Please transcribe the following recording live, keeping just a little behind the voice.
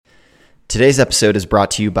Today's episode is brought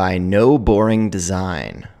to you by No Boring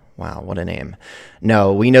Design. Wow, what a name.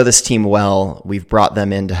 No, we know this team well. We've brought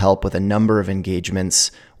them in to help with a number of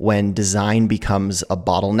engagements when design becomes a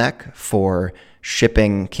bottleneck for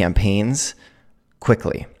shipping campaigns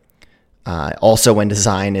quickly. Also when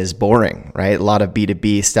design is boring, right? A lot of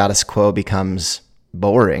B2B status quo becomes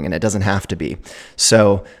boring and it doesn't have to be.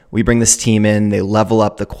 So we bring this team in, they level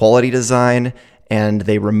up the quality design, and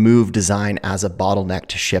they remove design as a bottleneck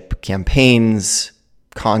to ship campaigns,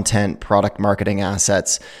 content, product marketing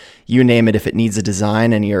assets. You name it, if it needs a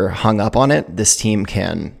design and you're hung up on it, this team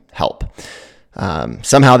can help.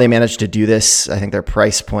 Somehow they managed to do this. I think their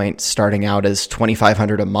price point starting out is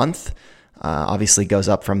 $2,500 a month. Obviously goes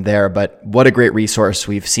up from there, but what a great resource.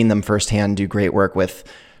 We've seen them firsthand do great work with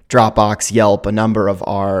Dropbox, Yelp, a number of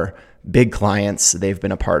our big clients they've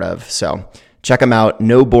been a part of. So check them out,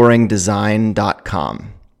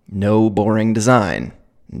 noboringdesign.com.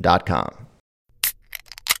 Noboringdesign.com.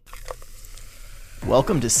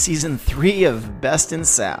 Welcome to Season 3 of Best in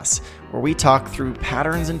SaaS, where we talk through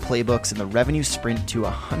patterns and playbooks in the revenue sprint to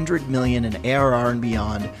 $100 million in ARR and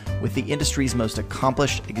beyond with the industry's most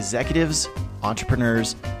accomplished executives,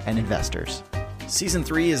 entrepreneurs, and investors. Season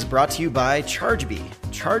 3 is brought to you by ChargeBee.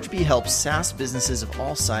 ChargeBee helps SaaS businesses of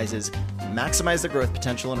all sizes maximize their growth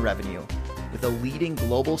potential and revenue with a leading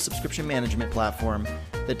global subscription management platform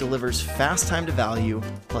that delivers fast time to value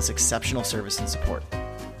plus exceptional service and support.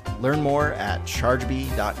 Learn more at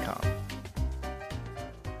chargebee.com.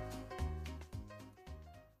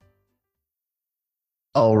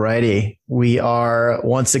 Alrighty, we are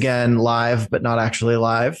once again live, but not actually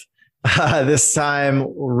live. This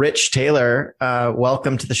time, Rich Taylor,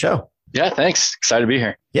 welcome to the show. Yeah, thanks. Excited to be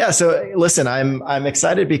here. Yeah. So listen, I'm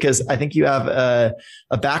excited because I think you have a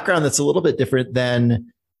background that's a little bit different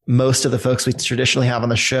than most of the folks we traditionally have on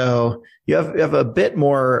the show. You have a bit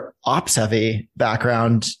more ops heavy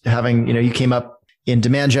background, having, you came up in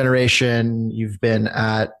demand generation. You've been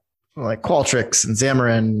at like Qualtrics and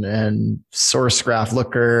Xamarin and Sourcegraph,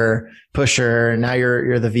 Looker, Pusher. Now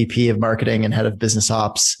you're the VP of marketing and head of business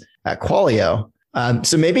ops at Qualio.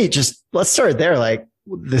 So maybe just let's start there. Like,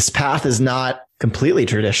 this path is not completely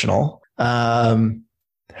traditional. How'd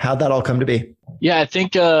that all come to be? Yeah, I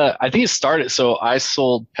think it started. So I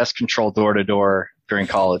sold pest control door to door during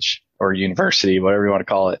college or university, whatever you want to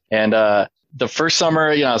call it. And the first summer,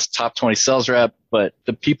 I was top 20 sales rep, but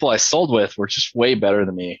the people I sold with were just way better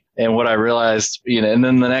than me. And what I realized, and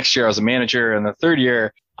then the next year I was a manager, and the third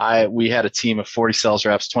year we had a team of 40 sales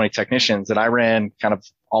reps, 20 technicians, and I ran kind of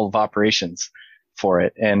all of operations for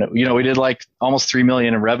it. And, we did like almost 3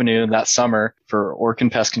 million in revenue that summer for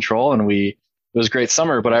Orkin Pest Control. And it was a great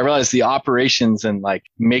summer, but I realized the operations and like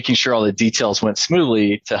making sure all the details went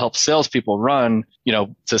smoothly to help salespeople run,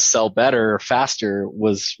 to sell better, faster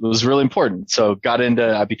was really important. So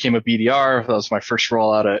I became a BDR. That was my first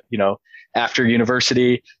role out of, after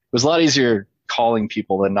university. It was a lot easier calling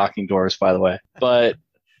people than knocking doors, by the way. But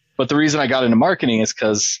the reason I got into marketing is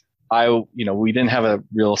because we didn't have a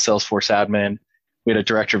real Salesforce admin. We had a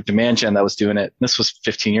director of demand gen that was doing it. This was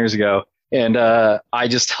 15 years ago. And I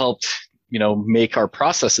just helped, make our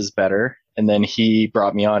processes better. And then he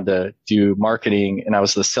brought me on to do marketing. And I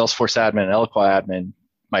was the Salesforce admin and Eloqua admin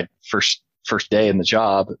my first day in the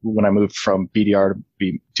job when I moved from BDR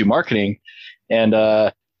to do marketing. And,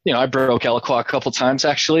 I broke Eloqua a couple times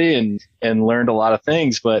actually and learned a lot of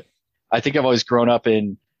things. But I think I've always grown up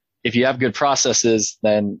in, if you have good processes,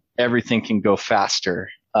 then everything can go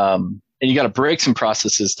faster. And you got to break some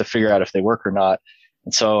processes to figure out if they work or not.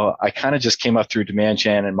 And so I kind of just came up through demand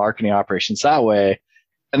gen and marketing operations that way,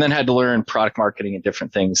 and then had to learn product marketing and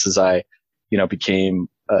different things as I, became,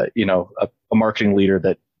 a marketing leader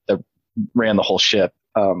that ran the whole ship.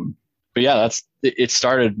 But yeah, it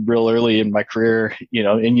started real early in my career,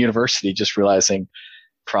 in university, just realizing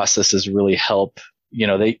processes really help,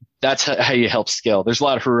 that's how you help scale. There's a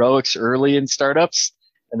lot of heroics early in startups.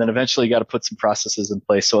 And then eventually you got to put some processes in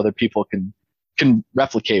place so other people can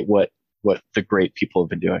replicate what the great people have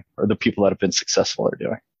been doing, or the people that have been successful are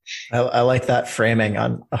doing. I like that framing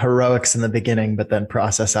on heroics in the beginning, but then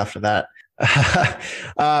process after that.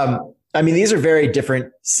 These are very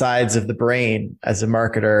different sides of the brain as a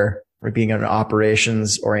marketer, or being an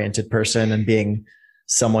operations oriented person and being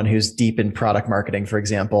someone who's deep in product marketing, for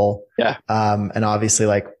example. Yeah. And obviously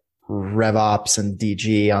like RevOps and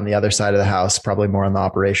DG on the other side of the house, probably more on the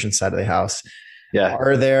operations side of the house. Yeah.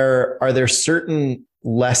 Are there certain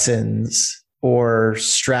lessons or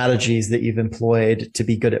strategies that you've employed to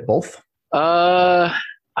be good at both? I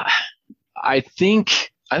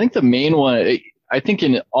think the main one, I think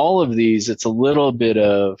in all of these, it's a little bit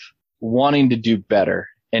of wanting to do better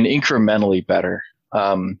and incrementally better.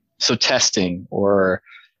 So testing or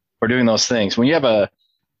doing those things. When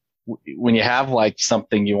you have like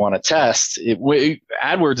something you want to test,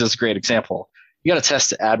 AdWords is a great example. You got to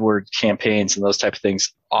test AdWords campaigns and those type of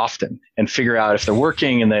things often and figure out if they're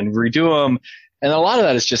working and then redo them. And a lot of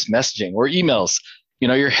that is just messaging or emails.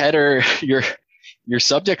 Your header, your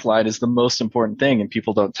subject line is the most important thing, and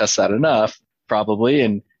people don't test that enough probably.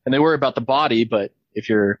 And they worry about the body, but if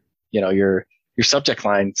your subject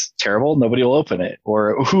line's terrible, nobody will open it,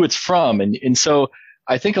 or who it's from. And so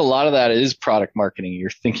I think a lot of that is product marketing. You're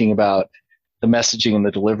thinking about the messaging and the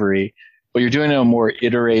delivery, but you're doing a more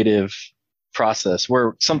iterative process,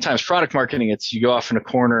 where sometimes product marketing, it's you go off in a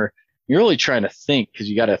corner, you're really trying to think because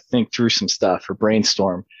you got to think through some stuff or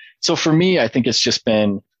brainstorm. So for me, I think it's just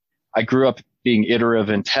been, I grew up being iterative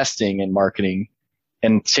and testing and marketing,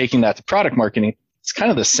 and taking that to product marketing. It's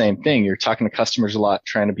kind of the same thing. You're talking to customers a lot,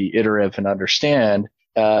 trying to be iterative and understand.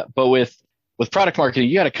 But with product marketing,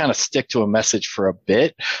 you got to kind of stick to a message for a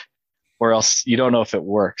bit, or else you don't know if it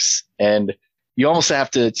works. And you almost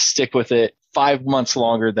have to stick with it 5 months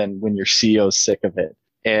longer than when your CEO's sick of it.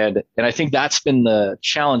 And I think that's been the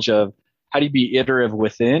challenge of how do you be iterative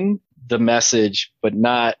within the message, but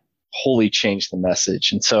not wholly change the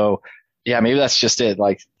message. And so, yeah, maybe that's just it.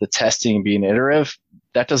 Like the testing and being iterative,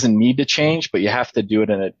 that doesn't need to change, but you have to do it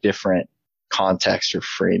in a different context or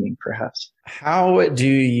framing, perhaps. How do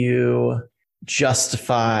you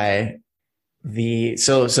justify I'm going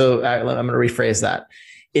to rephrase that.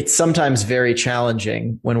 It's sometimes very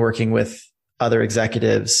challenging when working with other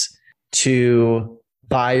executives to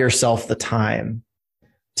buy yourself the time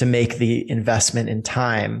to make the investment in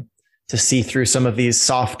time to see through some of these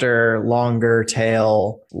softer, longer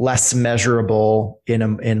tail, less measurable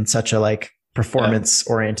in such a like performance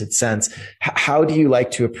oriented sense. How do you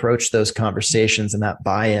like to approach those conversations and that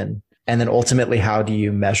buy-in? And then ultimately, how do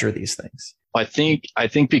you measure these things? I think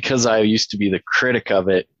because I used to be the critic of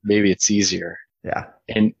it, maybe it's easier. Yeah.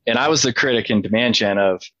 And I was the critic in demand gen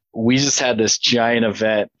of, we just had this giant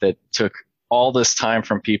event that took all this time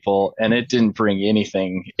from people, and it didn't bring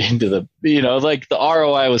anything into like the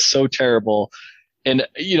ROI was so terrible. And,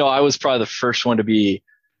 I was probably the first one to be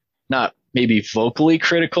not maybe vocally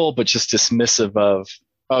critical, but just dismissive of,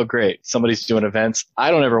 oh, great, somebody's doing events.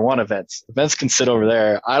 I don't ever want events. Events can sit over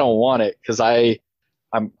there. I don't want it because I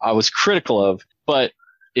was critical of. But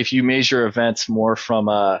if you measure events more from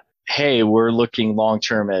hey, we're looking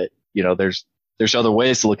long-term at, there's other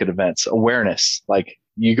ways to look at events. Awareness, like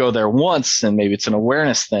you go there once and maybe it's an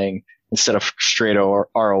awareness thing instead of straight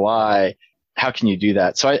ROI. How can you do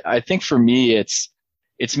that? So I think for me, it's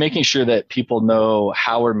making sure that people know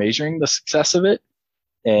how we're measuring the success of it.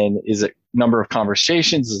 And is it number of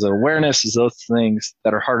conversations? Is it awareness? Is those things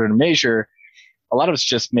that are harder to measure? A lot of it's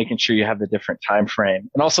just making sure you have the different time frame,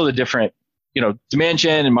 and also the different, demand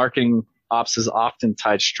gen and marketing ops is often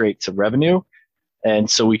tied straight to revenue. And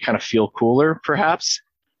so we kind of feel cooler perhaps,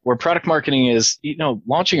 where product marketing is,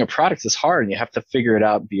 launching a product is hard and you have to figure it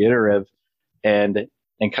out, be iterative and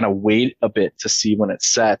kind of wait a bit to see when it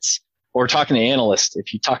sets. Or talking to analysts.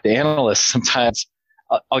 If you talk to analysts, sometimes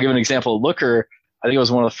I'll give an example. Looker, I think it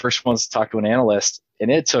was one of the first ones to talk to an analyst,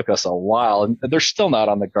 and it took us a while, and they're still not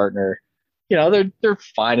on the Gartner. They're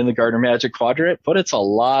fine in the Gartner Magic Quadrant, but it's a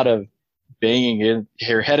lot of banging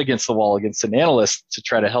your head against the wall against an analyst to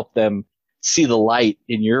try to help them see the light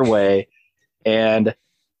in your way. And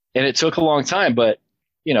it took a long time, but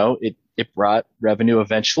it brought revenue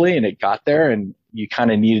eventually, and it got there, and you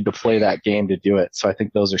kind of needed to play that game to do it. So I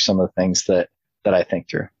think those are some of the things that I think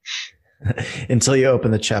through. Until you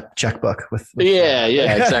open the checkbook with yeah,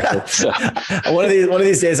 exactly. So one of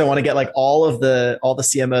these days, I want to get like all the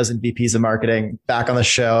CMOs and VPs of marketing back on the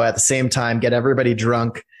show at the same time, get everybody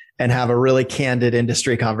drunk, and have a really candid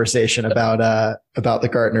industry conversation about the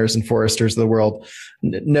Gartners and Forresters of the world.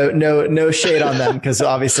 No shade on them, because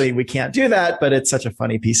obviously we can't do that, but it's such a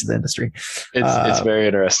funny piece of the industry. It's very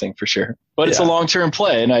interesting for sure, but it's a long-term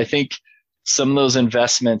play. And I think some of those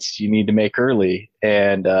investments you need to make early,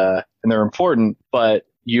 and they're important, but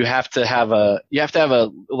you have to have a,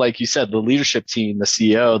 like you said, the leadership team, the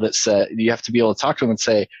CEO that said, you have to be able to talk to them and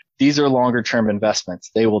say, these are longer term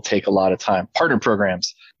investments. They will take a lot of time. Partner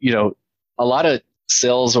programs, a lot of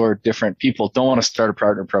sales or different people don't want to start a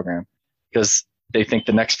partner program because they think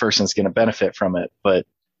the next person is going to benefit from it. But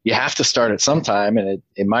you have to start at some time, and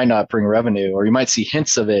it might not bring revenue, or you might see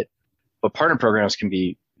hints of it, but partner programs can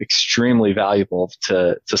be extremely valuable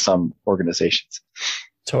to some organizations.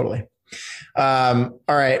 Totally. All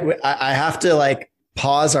right. I have to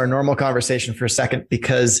pause our normal conversation for a second,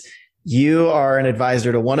 because you are an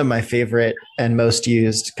advisor to one of my favorite and most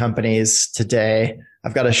used companies today,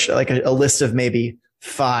 I've got a list of maybe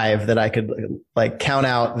 5 that I could like count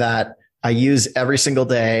out that I use every single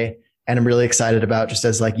day and I'm really excited about, just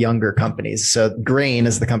as like younger companies. So Grain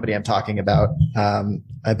is the company I'm talking about.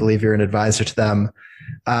 I believe you're an advisor to them.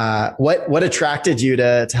 What attracted you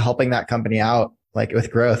to helping that company out, like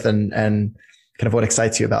with growth, and kind of what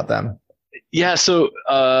excites you about them? Yeah. So,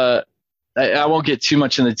 I won't get too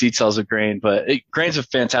much in the details of Grain, but Grain's a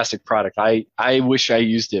fantastic product. I wish I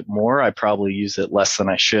used it more. I probably use it less than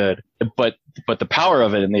I should, but the power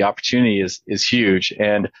of it and the opportunity is huge.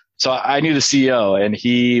 And so I knew the CEO, and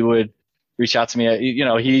he would reach out to me. You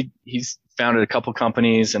know, he's founded a couple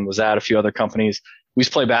companies and was at a few other companies. We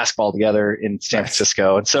used to play basketball together in San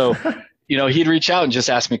Francisco. And so, you know, he'd reach out and just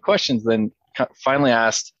ask me questions, then finally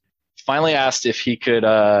asked if he could,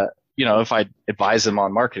 you know, if I'd advise him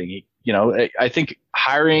on marketing. You know, I think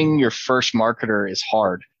hiring your first marketer is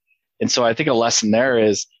hard. And so I think a lesson there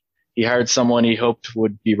is he hired someone he hoped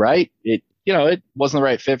would be right. It wasn't the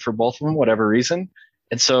right fit for both of them, whatever reason.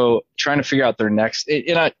 And so trying to figure out their next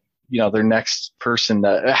person,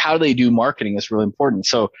 how they do marketing is really important.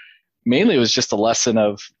 So mainly it was just a lesson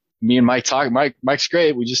of me and Mike talk. Mike's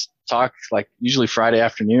great. We just talk like usually Friday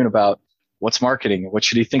afternoon about what's marketing, what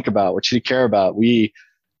should he think about, what should he care about. We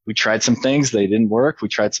tried some things, they didn't work. We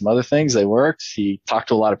tried some other things, they worked. He talked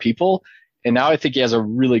to a lot of people. And now I think he has a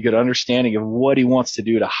really good understanding of what he wants to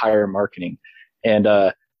do to hire marketing. And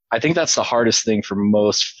I think that's the hardest thing for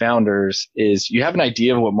most founders is you have an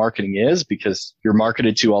idea of what marketing is because you're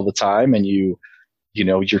marketed to all the time and you're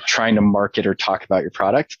trying to market or talk about your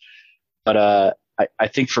product. But I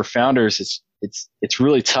think for founders, it's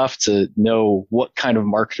really tough to know what kind of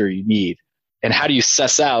marketer you need and how do you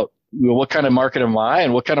suss out what kind of marketer am I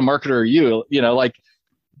and what kind of marketer are you? You know, like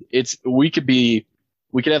we could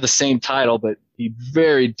have the same title, but be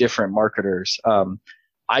very different marketers.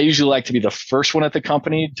 I usually like to be the first one at the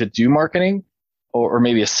company to do marketing or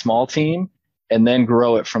maybe a small team and then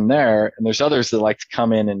grow it from there. And there's others that like to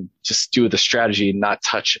come in and just do the strategy and not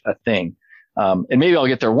touch a thing. And maybe I'll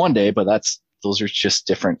get there one day, but those are just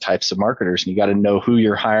different types of marketers. And you got to know who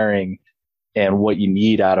you're hiring and what you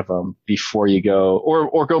need out of them before you go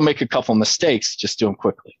or go make a couple mistakes, just do them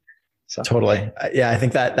quickly. So. Totally. Yeah. I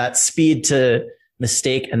think that speed to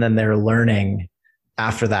mistake and then they're learning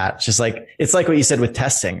after that. Just like, it's like what you said with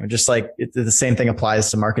testing, just like the same thing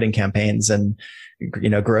applies to marketing campaigns and, you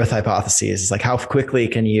know, growth hypotheses. It's like, how quickly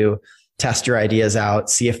can you test your ideas out,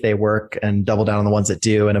 see if they work and double down on the ones that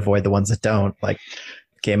do and avoid the ones that don't? Like,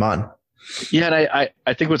 game on. Yeah. And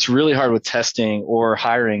I think what's really hard with testing or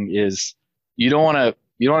hiring is you don't want to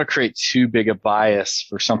create too big a bias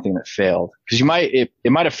for something that failed because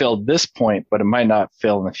it might have failed this point, but it might not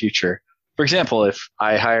fail in the future. For example, if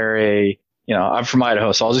I hire I'm from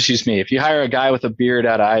Idaho, so I'll just use me. If you hire a guy with a beard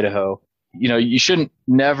out of Idaho, you know, you shouldn't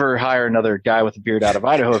never hire another guy with a beard out of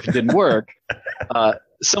Idaho if it didn't work.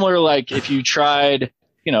 Similar, like if you try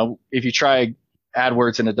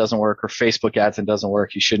AdWords and it doesn't work or Facebook ads and it doesn't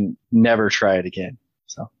work, you shouldn't never try it again.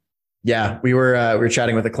 So. Yeah, we were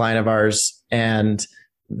chatting with a client of ours and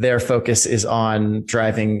their focus is on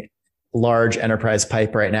driving large enterprise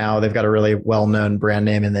pipe right now. They've got a really well-known brand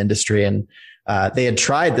name in the industry and they had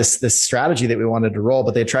tried this strategy that we wanted to roll,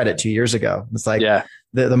 but they tried it 2 years ago. It's like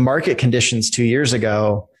the market conditions 2 years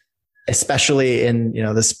ago, especially in, you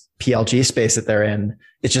know, this PLG space that they're in,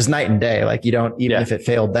 it's just night and day. Like you don't, even if it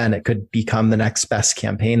failed then, it could become the next best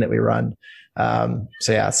campaign that we run.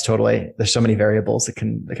 So yeah, it's totally, there's so many variables that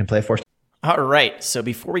can play for. All right. So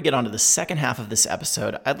before we get on to the second half of this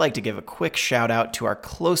episode, I'd like to give a quick shout out to our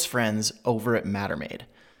close friends over at Mattermade.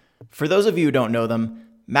 For those of you who don't know them,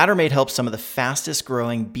 Mattermade helps some of the fastest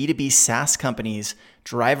growing B2B SaaS companies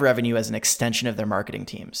drive revenue as an extension of their marketing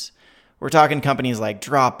teams. We're talking companies like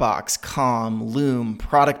Dropbox, Calm, Loom,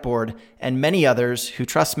 Product Board, and many others who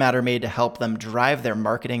trust Mattermade to help them drive their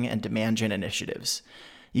marketing and demand gen initiatives.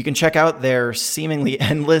 You can check out their seemingly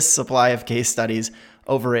endless supply of case studies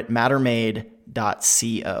over at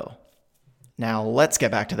mattermade.co. Now let's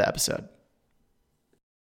get back to the episode.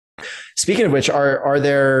 Speaking of which, are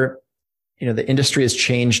there, you know, the industry has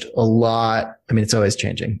changed a lot. I mean, it's always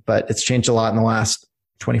changing, but it's changed a lot in the last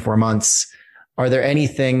 24 months. Are there any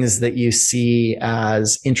things that you see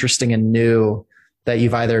as interesting and new that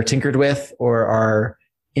you've either tinkered with or are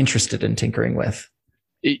interested in tinkering with?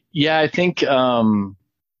 Yeah, I think,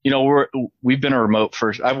 we've been a remote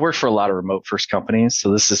first. I've worked for a lot of remote first companies,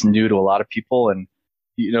 so this is new to a lot of people. And,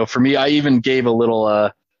 you know, for me, I even gave a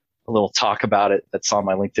little talk about it that's on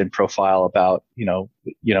my LinkedIn profile about,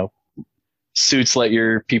 suits, let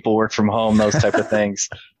your people work from home, those type of things.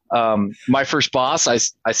 My first boss,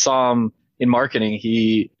 I saw him in marketing.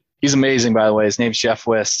 He He's amazing, by the way. His name's Jeff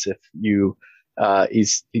Wist. If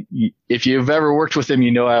you've ever worked with him,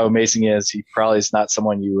 you know how amazing he is. He probably is not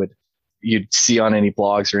someone you'd see on any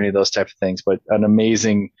blogs or any of those types of things, but an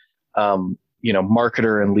amazing,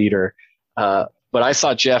 marketer and leader. But I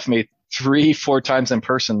saw Jeff maybe 3-4 times in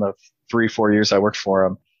person the 3-4 years I worked for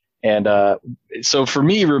him. And, so for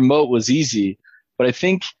me, remote was easy, but I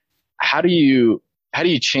think how do you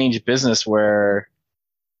change business where,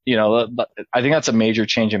 I think that's a major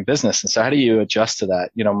change in business. And so how do you adjust to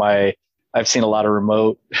that? I've seen a lot of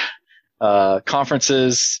remote,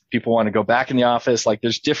 conferences. People want to go back in the office. Like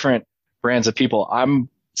there's different brands of people. I'm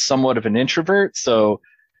somewhat of an introvert. So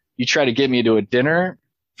you try to get me to a dinner,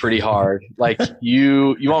 pretty hard. Like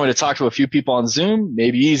you want me to talk to a few people on Zoom,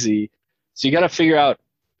 maybe easy. So you got to figure out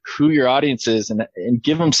who your audience is and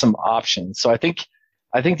give them some options. So I think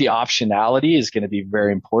the optionality is going to be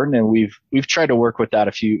very important. And we've tried to work with that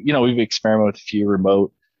we've experimented with a few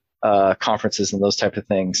remote, conferences and those type of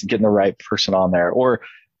things and getting the right person on there. Or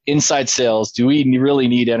inside sales, do we really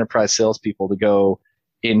need enterprise salespeople to go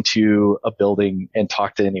into a building and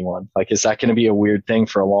talk to anyone? Like, is that going to be a weird thing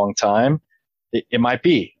for a long time? It might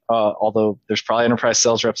be, although there's probably enterprise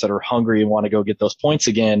sales reps that are hungry and want to go get those points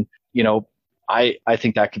again. I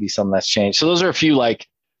think that could be something that's changed. So those are a few like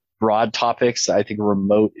broad topics. I think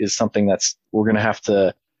remote is something we're going to have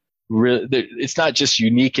to really, it's not just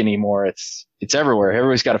unique anymore. It's everywhere.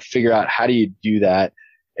 Everybody's got to figure out how do you do that.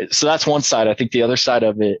 So that's one side. I think the other side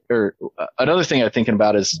of it, or another thing I'm thinking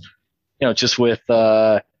about is, just with,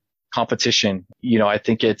 competition, I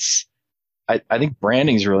think I think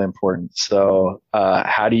branding is really important. So,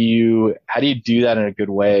 how do you do that in a good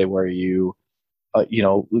way where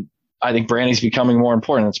I think branding is becoming more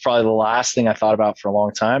important. It's probably the last thing I thought about for a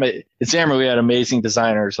long time. At Xamarin, we had amazing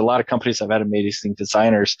designers. A lot of companies have had amazing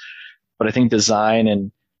designers, but I think design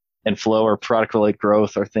and flow or product-related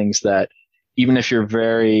growth are things that even if you're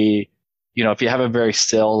very, if you have a very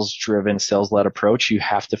sales-driven, sales-led approach, you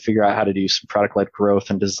have to figure out how to do some product-led growth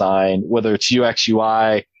and design, whether it's UX,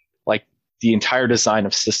 UI, like the entire design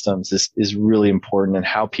of systems is really important, and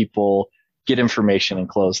how people get information and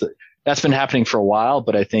close. That's been happening for a while,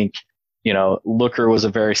 but I think, Looker was a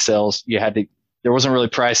very sales, there wasn't really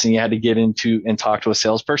pricing. You had to get into and talk to a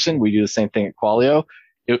salesperson. We do the same thing at Qualio.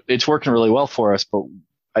 It's working really well for us, but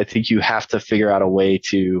I think you have to figure out a way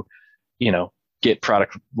to, get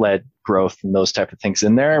product led growth and those type of things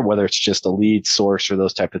in there, whether it's just a lead source or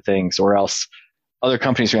those type of things, or else other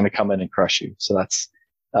companies are going to come in and crush you. So that's,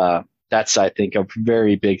 I think, a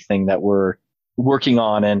very big thing that we're working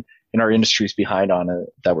on and our industry's behind on it,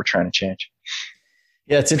 that we're trying to change.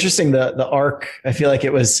 Yeah, it's interesting. The arc, I feel like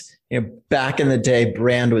it was, back in the day,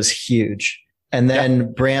 brand was huge. And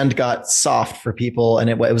then brand got soft for people, and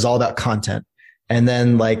it was all about content. And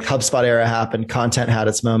then like HubSpot era happened, content had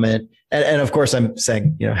its moment. And of course I'm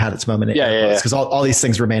saying, had its moment. Because all these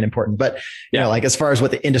things remain important. But, like as far as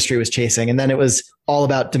what the industry was chasing, and then it was all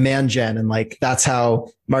about demand gen. And like, that's how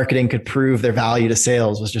marketing could prove their value to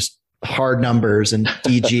sales, was just hard numbers and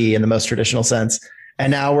DG in the most traditional sense.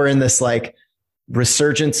 And now we're in this like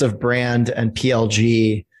resurgence of brand and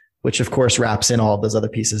PLG, which of course wraps in all of those other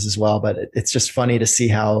pieces as well. But it's just funny to see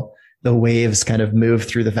how the waves kind of move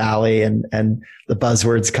through the valley and the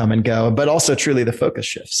buzzwords come and go, but also truly the focus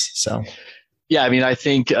shifts. So, yeah, I mean, I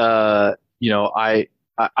think, I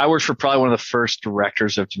worked for probably one of the first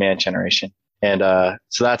directors of demand generation. And,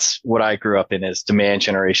 so that's what I grew up in, is demand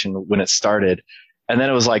generation when it started. And then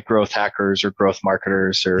it was like growth hackers or growth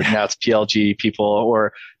marketers, or now it's PLG people,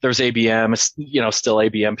 or there's ABM, still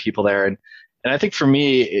ABM people there. And I think for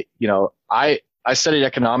me, I studied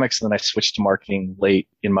economics, and then I switched to marketing late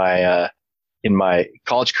in my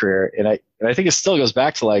college career. And I think it still goes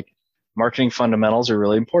back to like marketing fundamentals are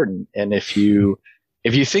really important. And if you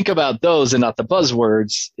think about those and not the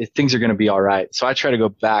buzzwords, things are going to be all right. So I try to go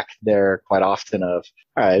back there quite often of,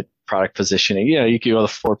 all right, product positioning, you can go the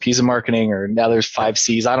 4 P's of marketing, or now there's 5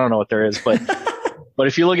 C's. I don't know what there is, but, but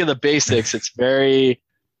if you look at the basics, it's how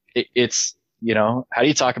do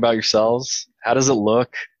you talk about yourselves? How does it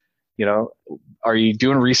look? Are you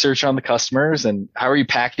doing research on the customers, and how are you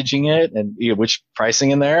packaging it, and which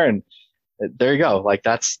pricing in there? And there you go. Like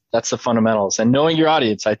that's the fundamentals, and knowing your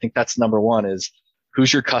audience. I think that's number one, is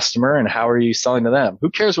who's your customer and how are you selling to them? Who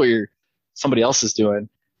cares what somebody else is doing?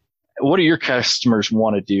 What do your customers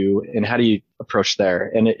want to do, and how do you approach there?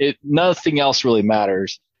 And nothing else really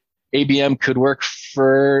matters. ABM could work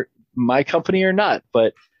for my company or not,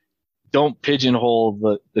 but don't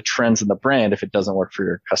pigeonhole the trends in the brand if it doesn't work for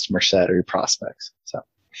your customer set or your prospects. So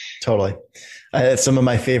totally. Some of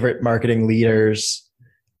my favorite marketing leaders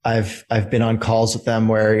I've been on calls with them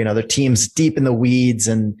where, their team's deep in the weeds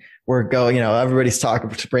and we're going, everybody's talking,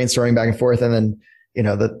 brainstorming back and forth. And then,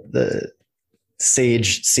 the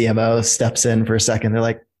sage CMO steps in for a second. They're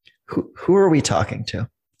like, who are we talking to?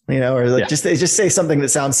 Or like they just say something that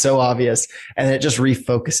sounds so obvious and it just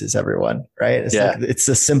refocuses everyone, right? It's like, it's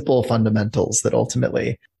the simple fundamentals that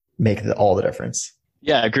ultimately make all the difference.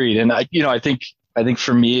 Yeah, agreed. And I think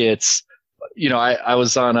for me, it's, I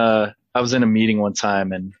was in a meeting one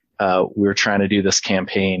time and we were trying to do this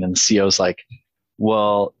campaign and the CEO's like,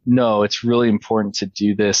 well, no, it's really important to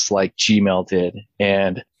do this like Gmail did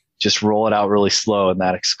and just roll it out really slow. And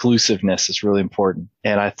that exclusiveness is really important.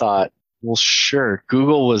 And I thought, well, sure.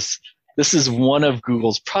 This is one of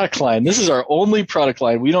Google's product line. This is our only product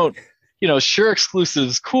line. We don't, sure, exclusive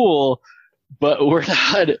is cool, but we're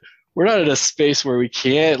not in a space where we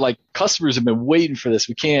can't, like, customers have been waiting for this.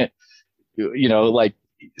 We can't, like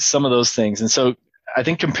some of those things. And so I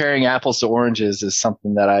think comparing apples to oranges is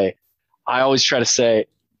something that I always try to say,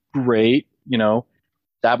 great,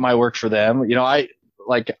 that might work for them. I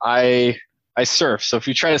surf. So if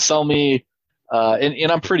you try to sell me,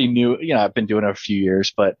 and I'm pretty new, I've been doing it a few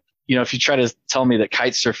years, but if you try to tell me that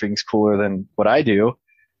kite surfing is cooler than what I do,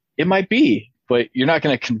 it might be, but you're not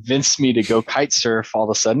going to convince me to go kite surf all of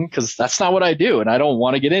a sudden, because that's not what I do. And I don't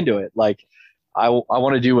want to get into it. Like I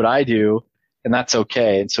want to do what I do, and that's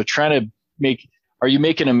okay. And so are you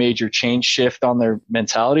making a major change shift on their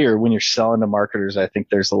mentality? Or when you're selling to marketers, I think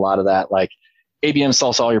there's a lot of that, like ABM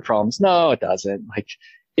solves all your problems. No, it doesn't. Like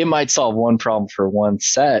it might solve one problem for one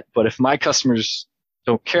set, but if my customers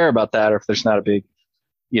don't care about that, or if there's not a big,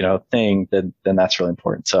 thing, then that's really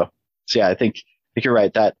important. So yeah, I think you're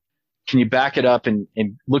right. That can you back it up and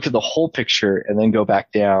look at the whole picture and then go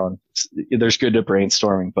back down? There's good to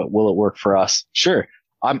brainstorming, but will it work for us? Sure.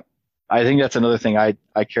 I think that's another thing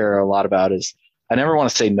I care a lot about is I never want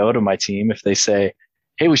to say no to my team. If they say,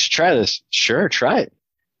 hey, we should try this. Sure. Try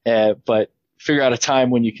it. But figure out a time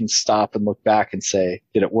when you can stop and look back and say,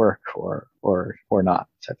 did it work or not,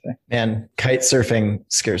 type thing. Man, kite surfing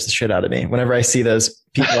scares the shit out of me. Whenever I see those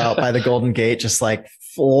people out by the Golden Gate, just like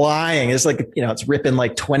flying, it's like, it's ripping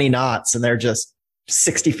like 20 knots and they're just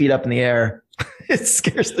 60 feet up in the air. It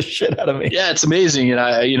scares the shit out of me. Yeah, it's amazing. And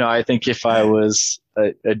I think if I was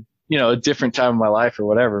a different time in my life or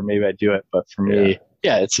whatever, maybe I'd do it. But for me,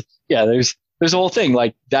 there's a whole thing.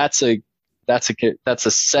 Like that's a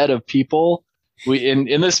set of people.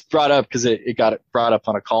 And this brought up because it got brought up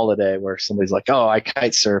on a call today where somebody's like, oh, I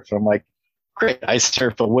kite surf. And I'm like, great. I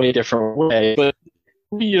surf a way different way, but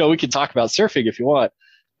we can talk about surfing if you want,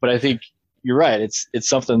 but I think you're right. It's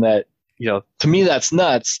something that, to me, that's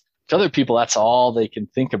nuts. To other people, that's all they can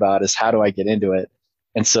think about is how do I get into it?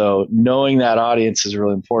 And so knowing that audience is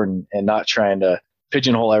really important and not trying to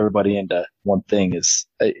pigeonhole everybody into one thing is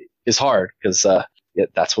hard because,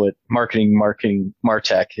 that's what marketing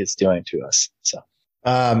MarTech is doing to us. So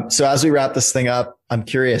as we wrap this thing up, I'm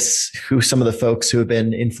curious who some of the folks who have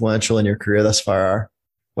been influential in your career thus far are,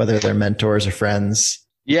 whether they're mentors or friends.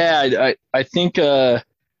 Yeah, I think the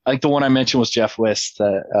one I mentioned was Jeff Wist.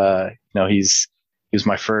 He was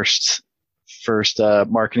my first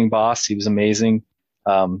marketing boss. He was amazing.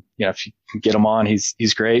 If you can get him on,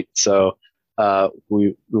 he's great. So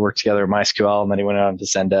we worked together at MySQL, and then he went on to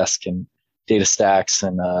Zendesk and DataStax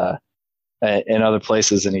and other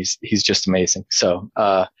places, and he's just amazing. So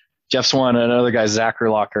Jeff's one. Another guy, Zach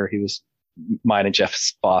Erlocker, he was mine and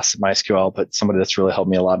Jeff's boss at MySQL, but somebody that's really helped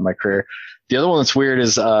me a lot in my career. The other one that's weird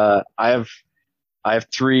is I have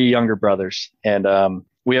 3 younger brothers, and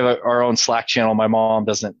we have our own Slack channel. My mom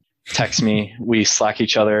doesn't text me; we Slack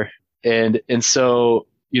each other, and so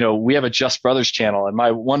we have a Just Brothers channel, and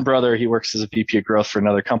my one brother, he works as a VP of growth for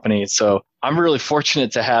another company. So I'm really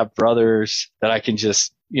fortunate to have brothers that I can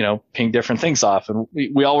just, ping different things off. And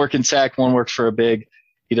we all work in tech. One works for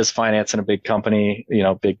he does finance in a big company,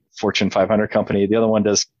 big Fortune 500 company. The other one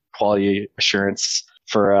does quality assurance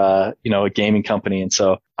for, a gaming company. And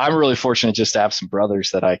so I'm really fortunate just to have some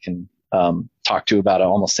brothers that I can, talk to about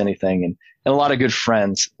almost anything, and a lot of good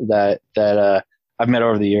friends that I've met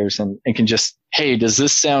over the years and can just, hey, does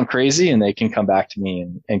this sound crazy? And they can come back to me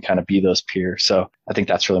and kind of be those peers. So I think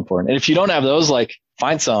that's really important. And if you don't have those, like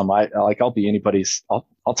find some. I'll be anybody's.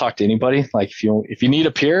 I'll talk to anybody. Like if you need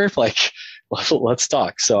a peer, like let's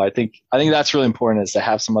talk. So I think that's really important, is to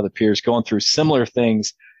have some other peers going through similar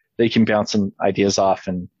things. They can bounce some ideas off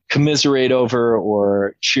and commiserate over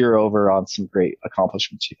or cheer over on some great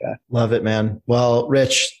accomplishments you've had. Love it, man. Well,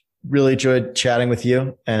 Rich, really enjoyed chatting with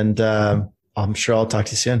you, and I'm sure I'll talk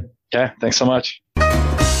to you soon. Okay. Thanks so much.